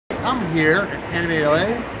I'm here at Anime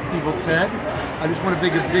LA, Evil Ted. I just want to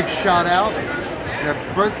make a big shout out and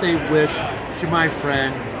a birthday wish to my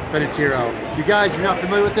friend, Benetiro. You guys, if you're not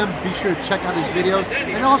familiar with him, be sure to check out his videos.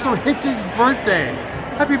 And also, it's his birthday.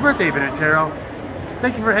 Happy birthday, Benetiro.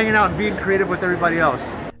 Thank you for hanging out and being creative with everybody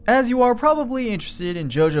else. As you are probably interested in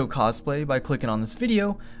JoJo cosplay by clicking on this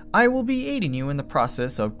video, I will be aiding you in the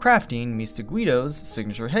process of crafting Mista Guido's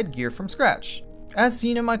signature headgear from scratch, as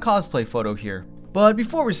seen in my cosplay photo here. But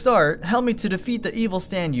before we start, help me to defeat the evil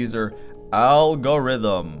stand user,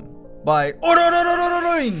 Algorithm, by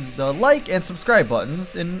ordering the like and subscribe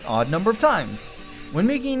buttons in an odd number of times. When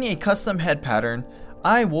making a custom head pattern,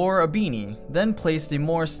 I wore a beanie, then placed a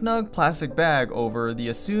more snug plastic bag over the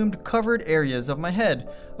assumed covered areas of my head,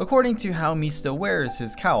 according to how Mista wears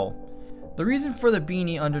his cowl. The reason for the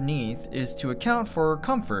beanie underneath is to account for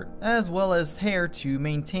comfort, as well as hair to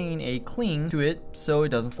maintain a cling to it so it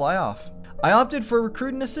doesn't fly off. I opted for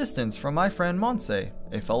recruiting assistance from my friend Monse,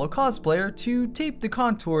 a fellow cosplayer, to tape the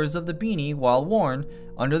contours of the beanie while worn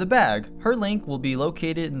under the bag. Her link will be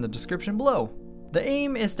located in the description below. The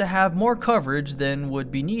aim is to have more coverage than would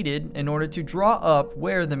be needed in order to draw up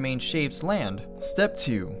where the main shapes land. Step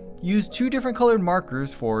 2. Use 2 different colored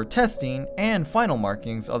markers for testing and final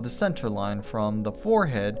markings of the center line from the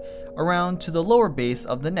forehead around to the lower base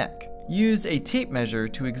of the neck. Use a tape measure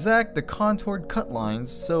to exact the contoured cut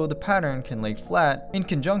lines so the pattern can lay flat in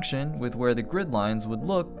conjunction with where the grid lines would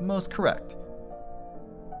look most correct.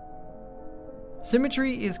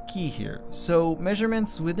 Symmetry is key here, so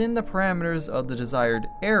measurements within the parameters of the desired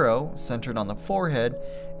arrow centered on the forehead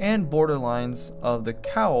and borderlines of the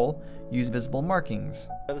cowl use visible markings.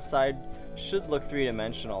 The other side should look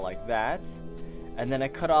three-dimensional like that, and then I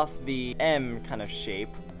cut off the M kind of shape,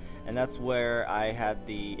 and that's where I had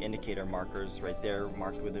the indicator markers right there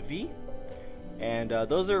marked with a V. And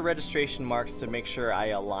those are registration marks to make sure I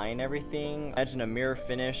align everything. Imagine a mirror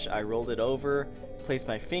finish. I rolled it over, placed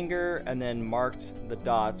my finger, and then marked the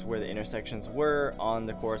dots where the intersections were on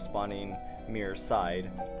the corresponding mirror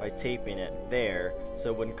side by taping it there so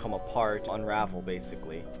it wouldn't come apart, unravel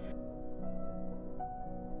basically.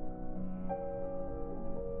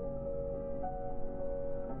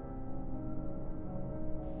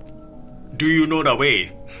 Do you know the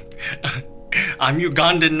way? I'm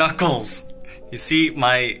Ugandan Knuckles. You see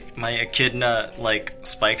my echidna like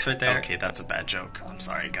spikes right there? Okay, that's a bad joke. I'm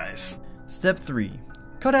sorry, guys. Step 3.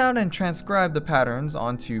 Cut out and transcribe the patterns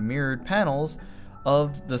onto mirrored panels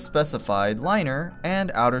of the specified liner and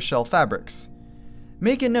outer shell fabrics.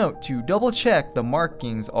 Make a note to double check the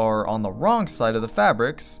markings are on the wrong side of the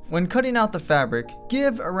fabrics. When cutting out the fabric,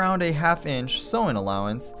 give around a ½ sewing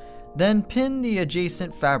allowance, then pin the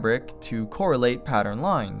adjacent fabric to correlate pattern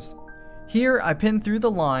lines. Here I pin through the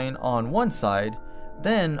line on one side,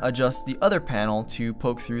 then adjust the other panel to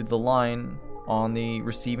poke through the line on the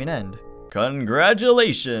receiving end.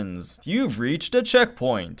 Congratulations! You've reached a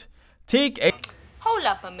checkpoint. Take a Hold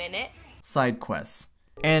up a minute. side quests.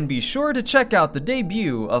 And be sure to check out the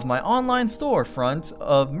debut of my online storefront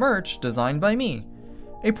of merch designed by me.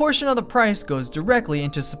 A portion of the price goes directly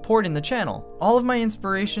into supporting the channel. All of my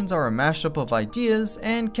inspirations are a mashup of ideas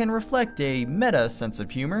and can reflect a meta sense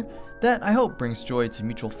of humor that I hope brings joy to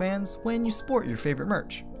mutual fans when you sport your favorite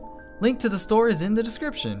merch. Link to the store is in the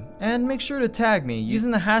description, and make sure to tag me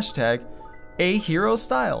using the hashtag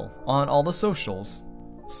 #AHeroStyle on all the socials.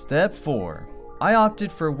 Step 4. I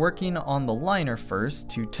opted for working on the liner first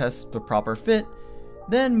to test the proper fit,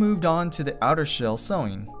 then moved on to the outer shell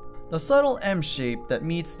sewing. The subtle M shape that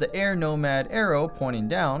meets the Air Nomad arrow pointing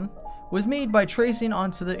down was made by tracing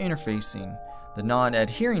onto the interfacing, the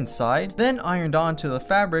non-adhering side, then ironed onto the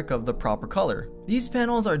fabric of the proper color. These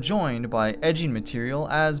panels are joined by edging material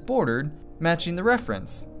as bordered, matching the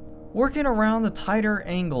reference. Working around the tighter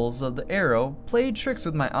angles of the arrow played tricks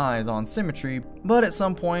with my eyes on symmetry, but at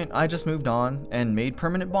some point I just moved on and made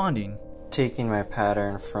permanent bonding. Taking my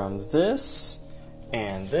pattern from this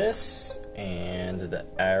and the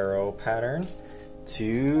arrow pattern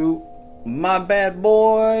to my bad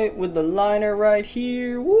boy with the liner right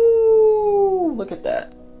here. Woo! Look at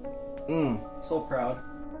that. So proud.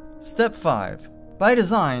 Step 5. By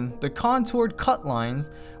design, the contoured cut lines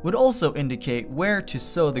would also indicate where to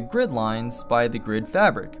sew the grid lines by the grid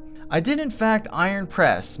fabric. I did in fact iron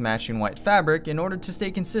press matching white fabric in order to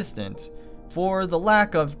stay consistent, for the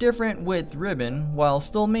lack of different width ribbon while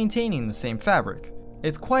still maintaining the same fabric.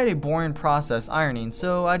 It's quite a boring process ironing,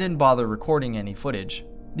 so I didn't bother recording any footage.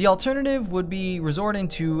 The alternative would be resorting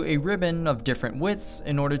to a ribbon of different widths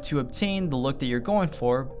in order to obtain the look that you're going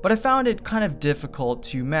for, but I found it kind of difficult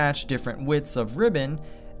to match different widths of ribbon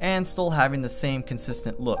and still having the same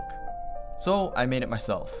consistent look. So I made it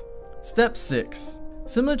myself. Step 6.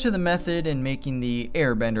 Similar to the method in making the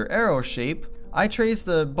airbender arrow shape, I traced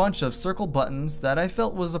a bunch of circle buttons that I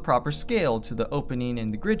felt was a proper scale to the opening in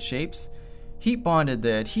the grid shapes, heat bonded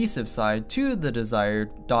the adhesive side to the desired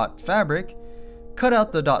dot fabric, cut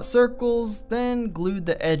out the dot circles, then glued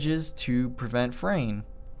the edges to prevent fraying.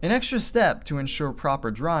 An extra step to ensure proper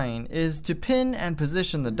drying is to pin and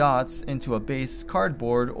position the dots into a base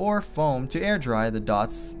cardboard or foam to air dry the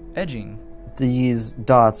dots edging. These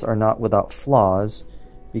dots are not without flaws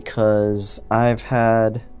because I've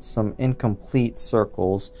had some incomplete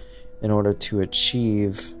circles in order to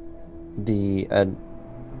achieve the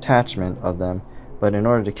attachment of them, but in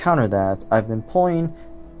order to counter that, I've been pulling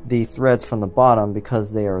the threads from the bottom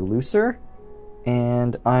because they are looser,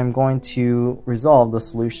 and I'm going to resolve the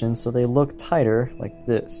solution so they look tighter like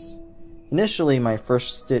this. Initially my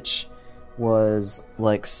first stitch was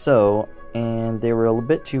like so, and they were a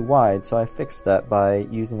bit too wide, so I fixed that by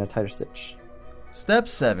using a tighter stitch. Step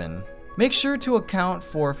 7. Make sure to account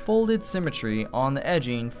for folded symmetry on the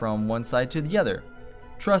edging from one side to the other.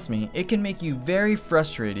 Trust me, it can make you very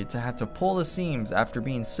frustrated to have to pull the seams after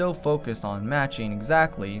being so focused on matching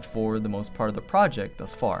exactly for the most part of the project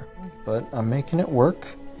thus far. But I'm making it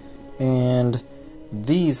work, and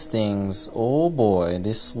these things, oh boy,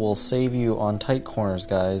 this will save you on tight corners,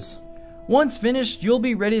 guys. Once finished, you'll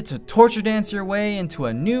be ready to torture dance your way into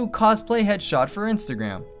a new cosplay headshot for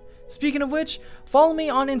Instagram. Speaking of which, follow me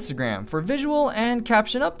on Instagram for visual and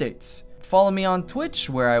caption updates. Follow me on Twitch,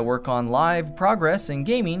 where I work on live progress and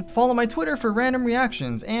gaming. Follow my Twitter for random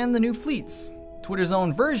reactions and the new fleets, Twitter's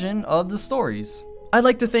own version of the stories. I'd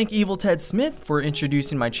like to thank Evil Ted Smith for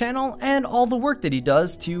introducing my channel and all the work that he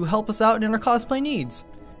does to help us out in our cosplay needs.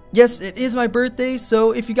 Yes, it is my birthday,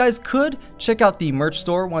 so if you guys could, check out the merch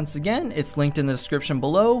store once again. It's linked in the description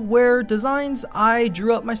below, where designs I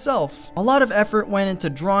drew up myself. A lot of effort went into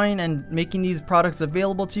drawing and making these products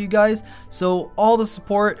available to you guys, so all the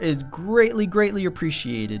support is greatly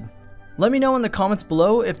appreciated. Let me know in the comments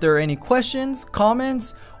below if there are any questions,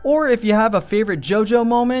 comments, or if you have a favorite JoJo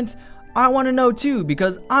moment. I want to know too,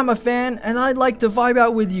 because I'm a fan and I'd like to vibe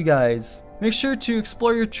out with you guys. Make sure to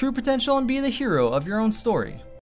explore your true potential and be the hero of your own story.